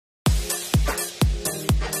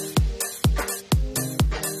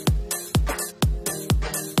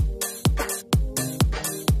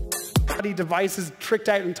quality devices tricked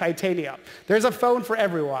out in titanium. There's a phone for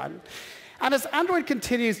everyone. And as Android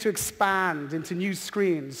continues to expand into new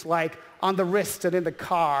screens, like on the wrist and in the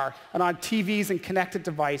car, and on TVs and connected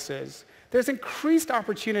devices, there's increased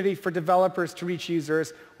opportunity for developers to reach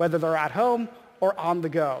users, whether they're at home or on the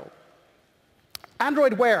go.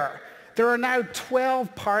 Android Wear. There are now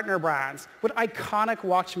 12 partner brands with iconic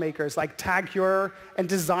watchmakers like Tag Heuer and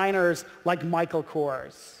designers like Michael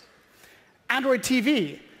Kors. Android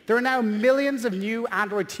TV. There are now millions of new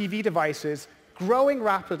Android TV devices growing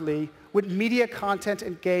rapidly with media content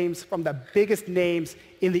and games from the biggest names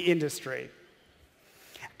in the industry.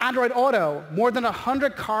 Android Auto. More than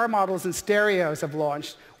 100 car models and stereos have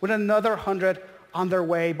launched, with another 100 on their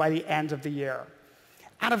way by the end of the year.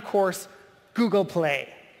 And of course, Google Play.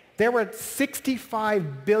 There were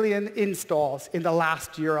 65 billion installs in the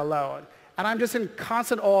last year alone. And I'm just in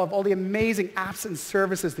constant awe of all the amazing apps and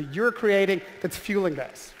services that you're creating that's fueling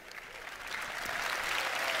this.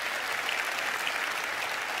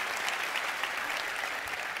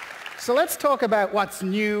 So let's talk about what's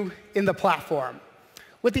new in the platform.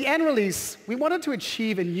 With the N release, we wanted to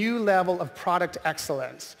achieve a new level of product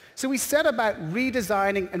excellence. So we set about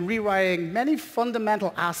redesigning and rewriting many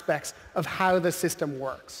fundamental aspects of how the system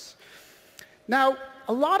works. Now,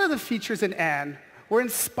 a lot of the features in N were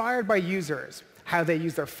inspired by users, how they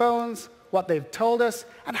use their phones, what they've told us,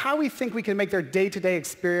 and how we think we can make their day-to-day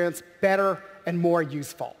experience better and more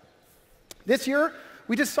useful. This year,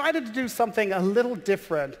 we decided to do something a little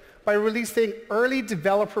different by releasing early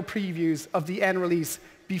developer previews of the N release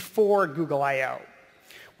before Google I/O.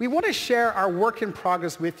 We want to share our work in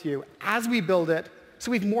progress with you as we build it,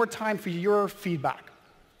 so we have more time for your feedback.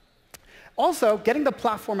 Also, getting the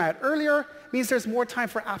platform out earlier means there's more time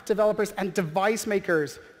for app developers and device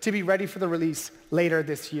makers to be ready for the release later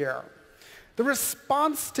this year. The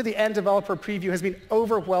response to the N developer preview has been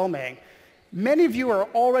overwhelming. Many of you are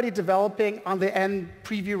already developing on the N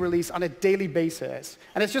preview release on a daily basis,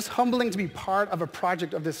 and it's just humbling to be part of a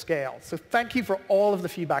project of this scale. So thank you for all of the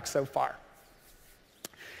feedback so far.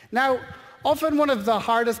 Now, often one of the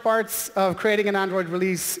hardest parts of creating an Android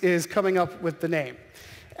release is coming up with the name.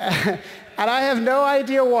 And I have no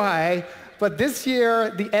idea why, but this year,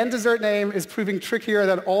 the N dessert name is proving trickier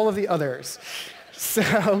than all of the others.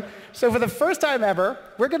 So for the first time ever,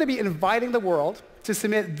 we're going to be inviting the world to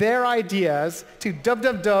submit their ideas to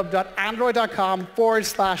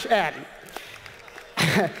www.android.com/N.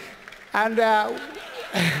 And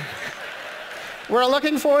we're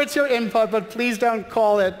looking forward to your input, but please don't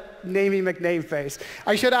call it Namey McNameface.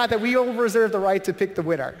 I should add that we will reserve the right to pick the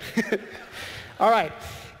winner. All right.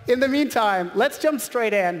 In the meantime, let's jump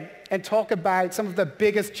straight in and talk about some of the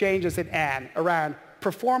biggest changes in N around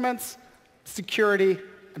performance, security,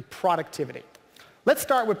 and productivity. Let's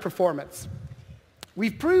start with performance.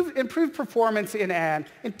 We've improved performance in N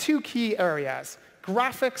in two key areas,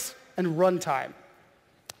 graphics and runtime.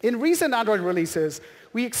 In recent Android releases,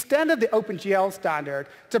 we extended the OpenGL standard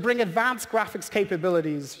to bring advanced graphics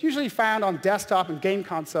capabilities, usually found on desktop and game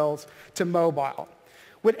consoles, to mobile.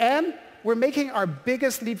 With N, we're making our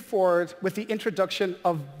biggest leap forward with the introduction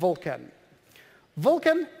of Vulkan.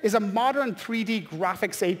 Vulkan is a modern 3D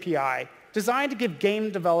graphics API designed to give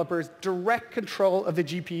game developers direct control of the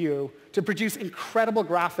GPU to produce incredible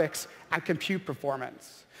graphics and compute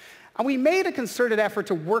performance. And we made a concerted effort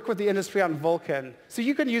to work with the industry on Vulkan, so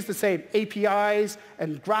you can use the same APIs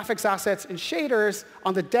and graphics assets and shaders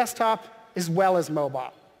on the desktop as well as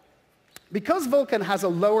mobile. Because Vulkan has a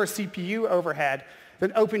lower CPU overhead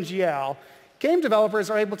than OpenGL, game developers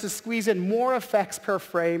are able to squeeze in more effects per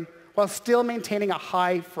frame while still maintaining a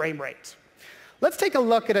high frame rate. Let's take a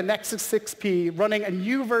look at a Nexus 6P running a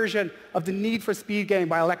new version of the Need for Speed game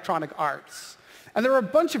by Electronic Arts. And there are a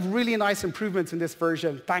bunch of really nice improvements in this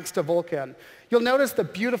version, thanks to Vulkan. You'll notice the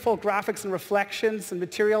beautiful graphics and reflections and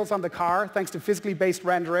materials on the car, thanks to physically based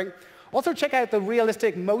rendering. Also check out the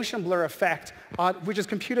realistic motion blur effect, which is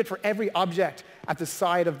computed for every object at the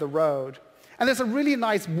side of the road. And there's a really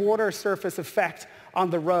nice water surface effect on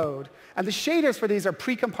the road. And the shaders for these are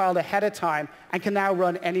pre-compiled ahead of time and can now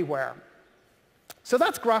run anywhere. So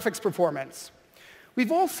that's graphics performance.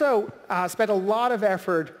 We've also spent a lot of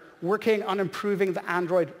effort working on improving the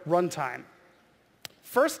Android runtime.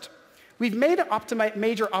 First, we've made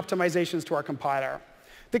major optimizations to our compiler.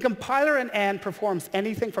 The compiler in N performs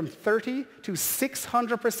anything from 30 to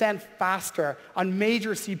 600% faster on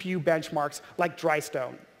major CPU benchmarks like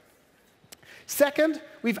Drystone. Second,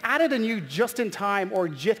 we've added a new just-in-time or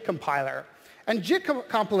JIT compiler. And JIT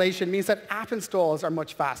compilation means that app installs are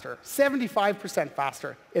much faster, 75%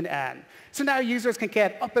 faster in N. So now users can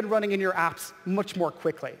get up and running in your apps much more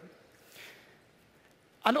quickly.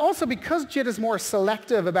 And also, because JIT is more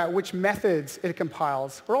selective about which methods it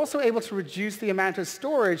compiles, we're also able to reduce the amount of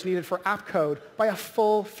storage needed for app code by a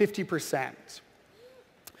full 50%.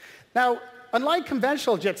 Now, unlike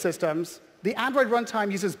conventional JIT systems, the Android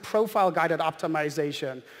runtime uses profile-guided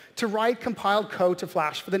optimization to write compiled code to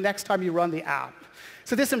Flash for the next time you run the app.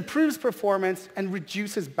 So this improves performance and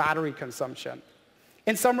reduces battery consumption.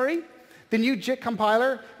 In summary, the new JIT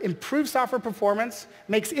compiler improves software performance,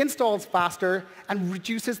 makes installs faster, and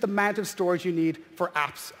reduces the amount of storage you need for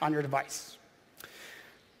apps on your device.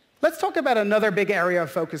 Let's talk about another big area of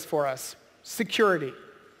focus for us, security.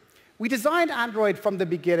 We designed Android from the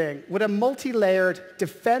beginning with a multi-layered,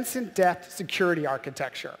 defense-in-depth security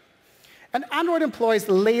architecture. And Android employs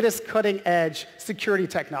the latest cutting-edge security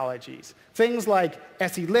technologies, things like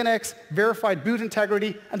SE Linux, verified boot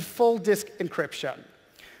integrity, and full disk encryption.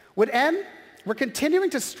 With N, we're continuing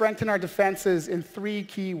to strengthen our defenses in 3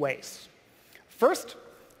 key ways. First,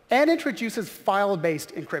 N introduces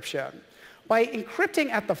file-based encryption. By encrypting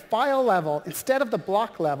at the file level instead of the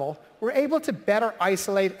block level, we're able to better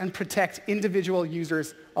isolate and protect individual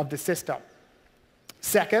users of the system.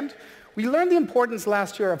 Second, we learned the importance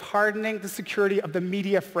last year of hardening the security of the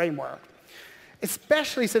media framework,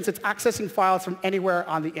 especially since it's accessing files from anywhere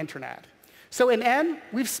on the internet. So in N,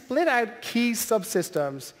 we've split out key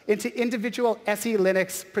subsystems into individual SE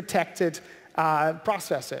Linux protected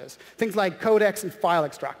processes, things like codecs and file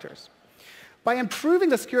extractors. By improving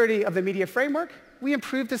the security of the media framework, we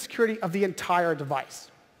improve the security of the entire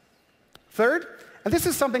device. Third, and this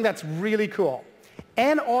is something that's really cool,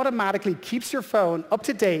 N automatically keeps your phone up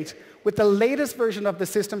to date with the latest version of the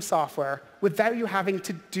system software without you having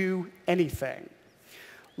to do anything.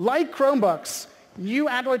 Like Chromebooks, new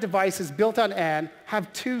Android devices built on N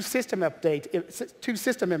have two system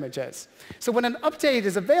images. So when an update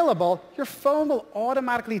is available, your phone will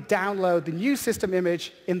automatically download the new system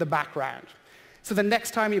image in the background. So the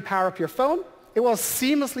next time you power up your phone, it will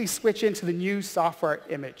seamlessly switch into the new software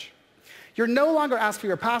image. You're no longer asked for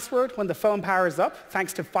your password when the phone powers up,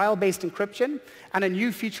 thanks to file-based encryption and a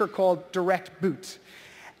new feature called Direct Boot.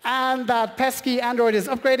 And that pesky Android is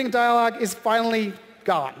upgrading dialog is finally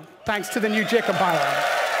gone, thanks to the new JIT compiler.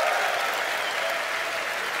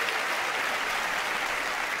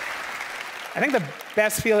 I think the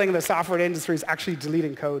best feeling in the software industry is actually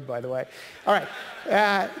deleting code, by the way. All right.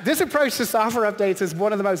 This approach to software updates is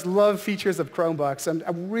one of the most loved features of Chromebooks, and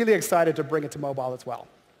I'm really excited to bring it to mobile as well.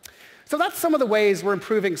 So that's some of the ways we're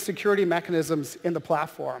improving security mechanisms in the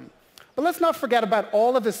platform. But let's not forget about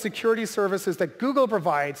all of the security services that Google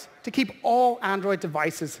provides to keep all Android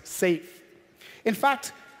devices safe. In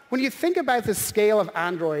fact, when you think about the scale of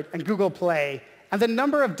Android and Google Play and the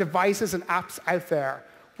number of devices and apps out there,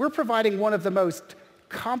 we're providing one of the most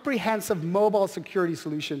comprehensive mobile security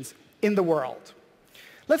solutions in the world.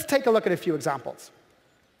 Let's take a look at a few examples.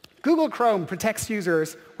 Google Chrome protects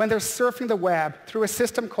users when they're surfing the web through a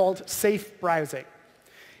system called safe browsing.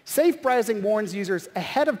 Safe browsing warns users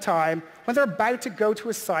ahead of time when they're about to go to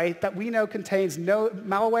a site that we know contains no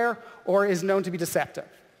malware or is known to be deceptive.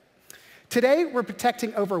 Today, we're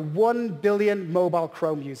protecting over 1 billion mobile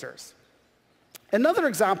Chrome users. Another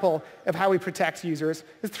example of how we protect users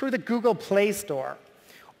is through the Google Play Store.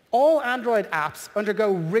 All Android apps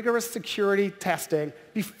undergo rigorous security testing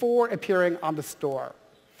before appearing on the store.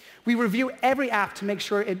 We review every app to make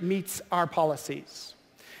sure it meets our policies.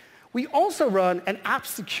 We also run an app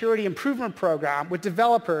security improvement program with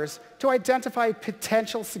developers to identify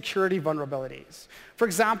potential security vulnerabilities. For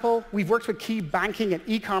example, we've worked with key banking and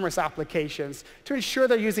e-commerce applications to ensure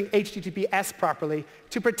they're using HTTPS properly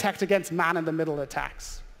to protect against man-in-the-middle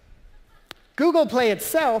attacks. Google Play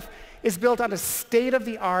itself is built on a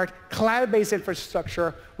state-of-the-art cloud-based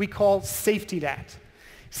infrastructure we call SafetyNet.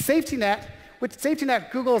 With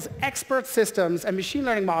SafetyNet, Google's expert systems and machine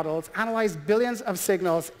learning models analyze billions of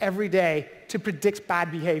signals every day to predict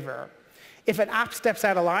bad behavior. If an app steps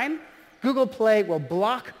out of line, Google Play will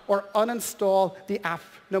block or uninstall the app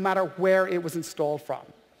no matter where it was installed from.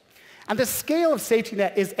 And the scale of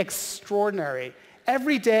SafetyNet is extraordinary.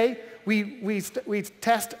 Every day, we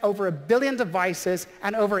test over 1 billion devices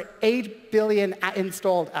and over 8 billion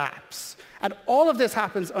installed apps. And all of this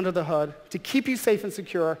happens under the hood to keep you safe and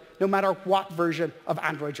secure no matter what version of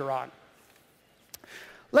Android you're on.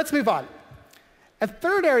 Let's move on. A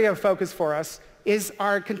third area of focus for us is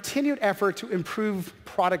our continued effort to improve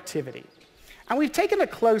productivity. And we've taken a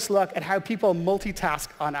close look at how people multitask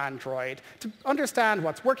on Android to understand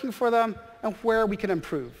what's working for them and where we can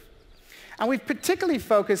improve. And we've particularly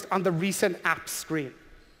focused on the recent app screen.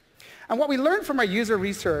 And what we learned from our user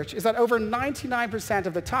research is that over 99%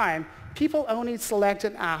 of the time, people only select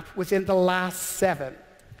an app within the last 7.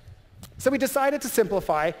 So we decided to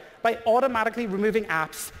simplify by automatically removing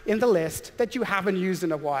apps in the list that you haven't used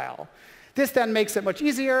in a while. This then makes it much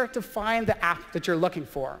easier to find the app that you're looking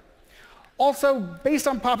for. Also, based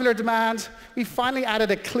on popular demand, we finally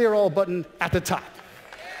added a clear all button at the top.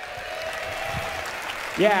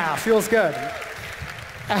 Yeah, feels good.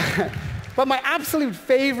 But my absolute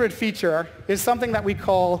favorite feature is something that we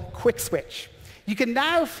call Quick Switch. You can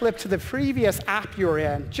now flip to the previous app you're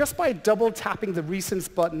in just by double tapping the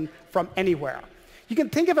Recents button from anywhere. You can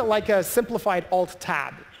think of it like a simplified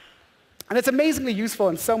Alt-Tab. And it's amazingly useful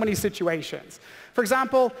in so many situations. For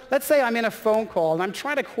example, let's say I'm in a phone call and I'm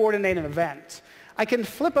trying to coordinate an event. I can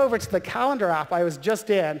flip over to the calendar app I was just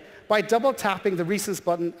in by double tapping the Recents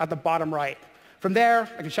button at the bottom right. From there,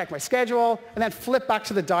 I can check my schedule and then flip back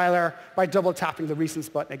to the dialer by double tapping the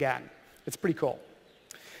Recents button again. It's pretty cool.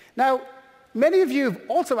 Now, many of you have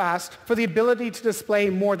also asked for the ability to display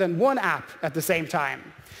more than one app at the same time.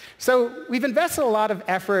 So we've invested a lot of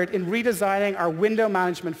effort in redesigning our window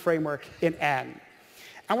management framework in N.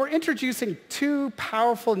 And we're introducing two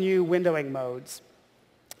powerful new windowing modes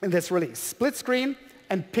in this release, split screen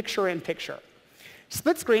and picture-in-picture.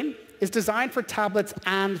 Split screen is designed for tablets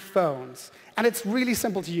and phones, and it's really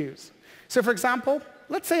simple to use. So for example,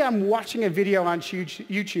 let's say I'm watching a video on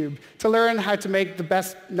YouTube to learn how to make the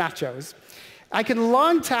best nachos. I can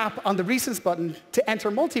long tap on the Recents button to enter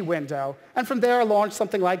multi-window, and from there launch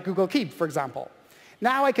something like Google Keep, for example.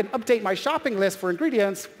 Now I can update my shopping list for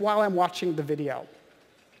ingredients while I'm watching the video.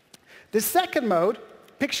 The second mode,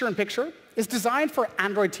 picture-in-picture, is designed for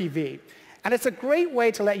Android TV, and it's a great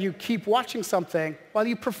way to let you keep watching something while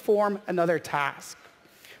you perform another task.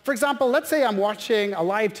 For example, let's say I'm watching a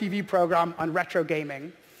live TV program on retro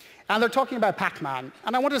gaming, and they're talking about Pac-Man,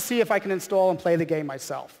 and I want to see if I can install and play the game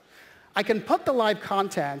myself. I can put the live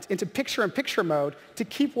content into picture-in-picture mode to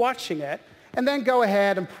keep watching it, and then go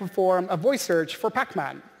ahead and perform a voice search for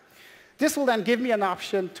Pac-Man. This will then give me an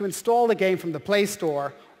option to install the game from the Play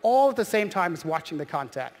Store, all at the same time as watching the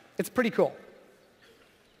content. It's pretty cool.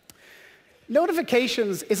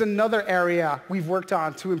 Notifications is another area we've worked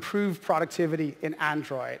on to improve productivity in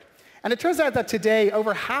Android. And it turns out that today,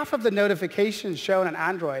 over half of the notifications shown on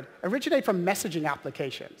Android originate from messaging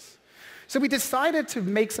applications. So we decided to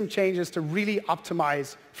make some changes to really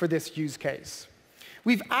optimize for this use case.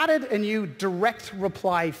 We've added a new direct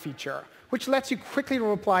reply feature, which lets you quickly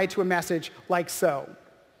reply to a message like so.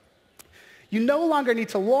 You no longer need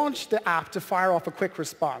to launch the app to fire off a quick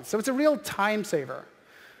response, so it's a real time saver.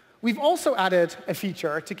 We've also added a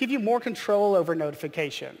feature to give you more control over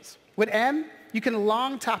notifications. With N, you can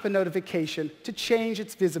long tap a notification to change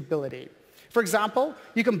its visibility. For example,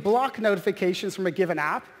 you can block notifications from a given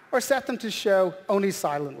app or set them to show only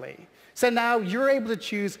silently. So now you're able to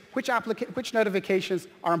choose which notifications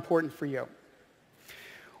are important for you.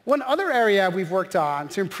 One other area we've worked on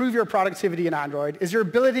to improve your productivity in Android is your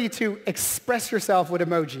ability to express yourself with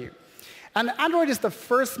emoji. And Android is the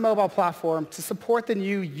first mobile platform to support the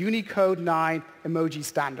new Unicode 9 emoji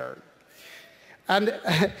standard. And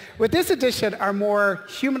with this addition are more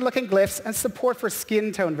human-looking glyphs and support for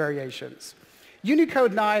skin tone variations.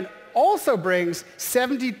 Unicode 9 also brings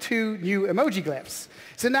 72 new emoji glyphs.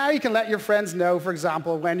 So now you can let your friends know, for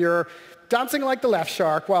example, when you're dancing like the left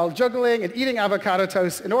shark while juggling and eating avocado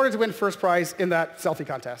toast in order to win first prize in that selfie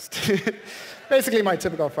contest. Basically my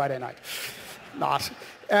typical Friday night. Not.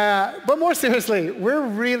 But more seriously, we're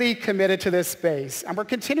really committed to this space, and we're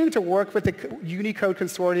continuing to work with the Unicode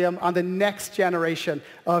Consortium on the next generation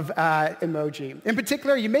of emoji. In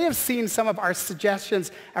particular, you may have seen some of our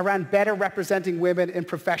suggestions around better representing women in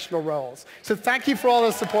professional roles. So thank you for all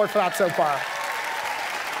the support for that so far.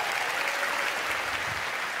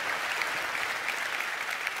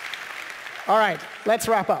 All right, let's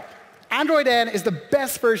wrap up. Android N is the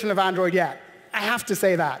best version of Android yet. I have to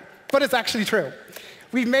say that, but it's actually true.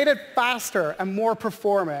 We've made it faster and more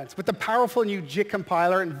performant with the powerful new JIT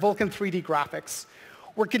compiler and Vulkan 3D graphics.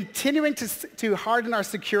 We're continuing to harden our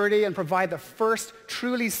security and provide the first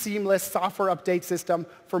truly seamless software update system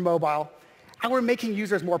for mobile. And we're making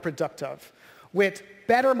users more productive with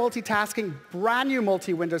better multitasking, brand new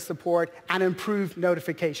multi-window support, and improved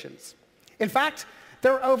notifications. In fact,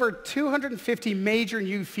 there are over 250 major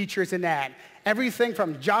new features in N. Everything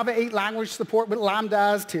from Java 8 language support with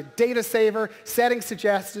lambdas to data saver, setting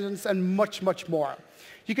suggestions, and much, much more.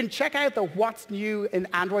 You can check out the What's New in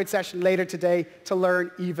Android session later today to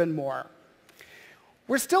learn even more.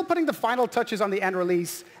 We're still putting the final touches on the N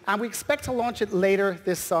release, and we expect to launch it later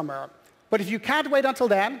this summer. But if you can't wait until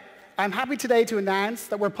then, I'm happy today to announce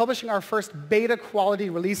that we're publishing our first beta quality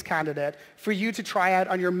release candidate for you to try out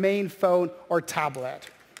on your main phone or tablet.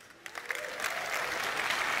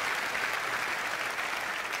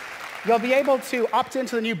 You'll be able to opt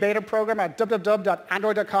into the new beta program at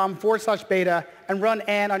www.android.com/beta and run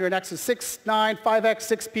N on your Nexus 6, 9, 5X,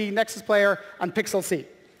 6P, Nexus Player, and Pixel C.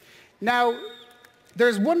 Now,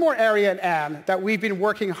 there's one more area in N that we've been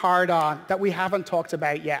working hard on that we haven't talked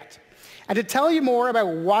about yet. And to tell you more about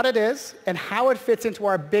what it is and how it fits into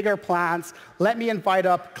our bigger plans, let me invite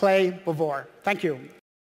up Clay Bavor. Thank you.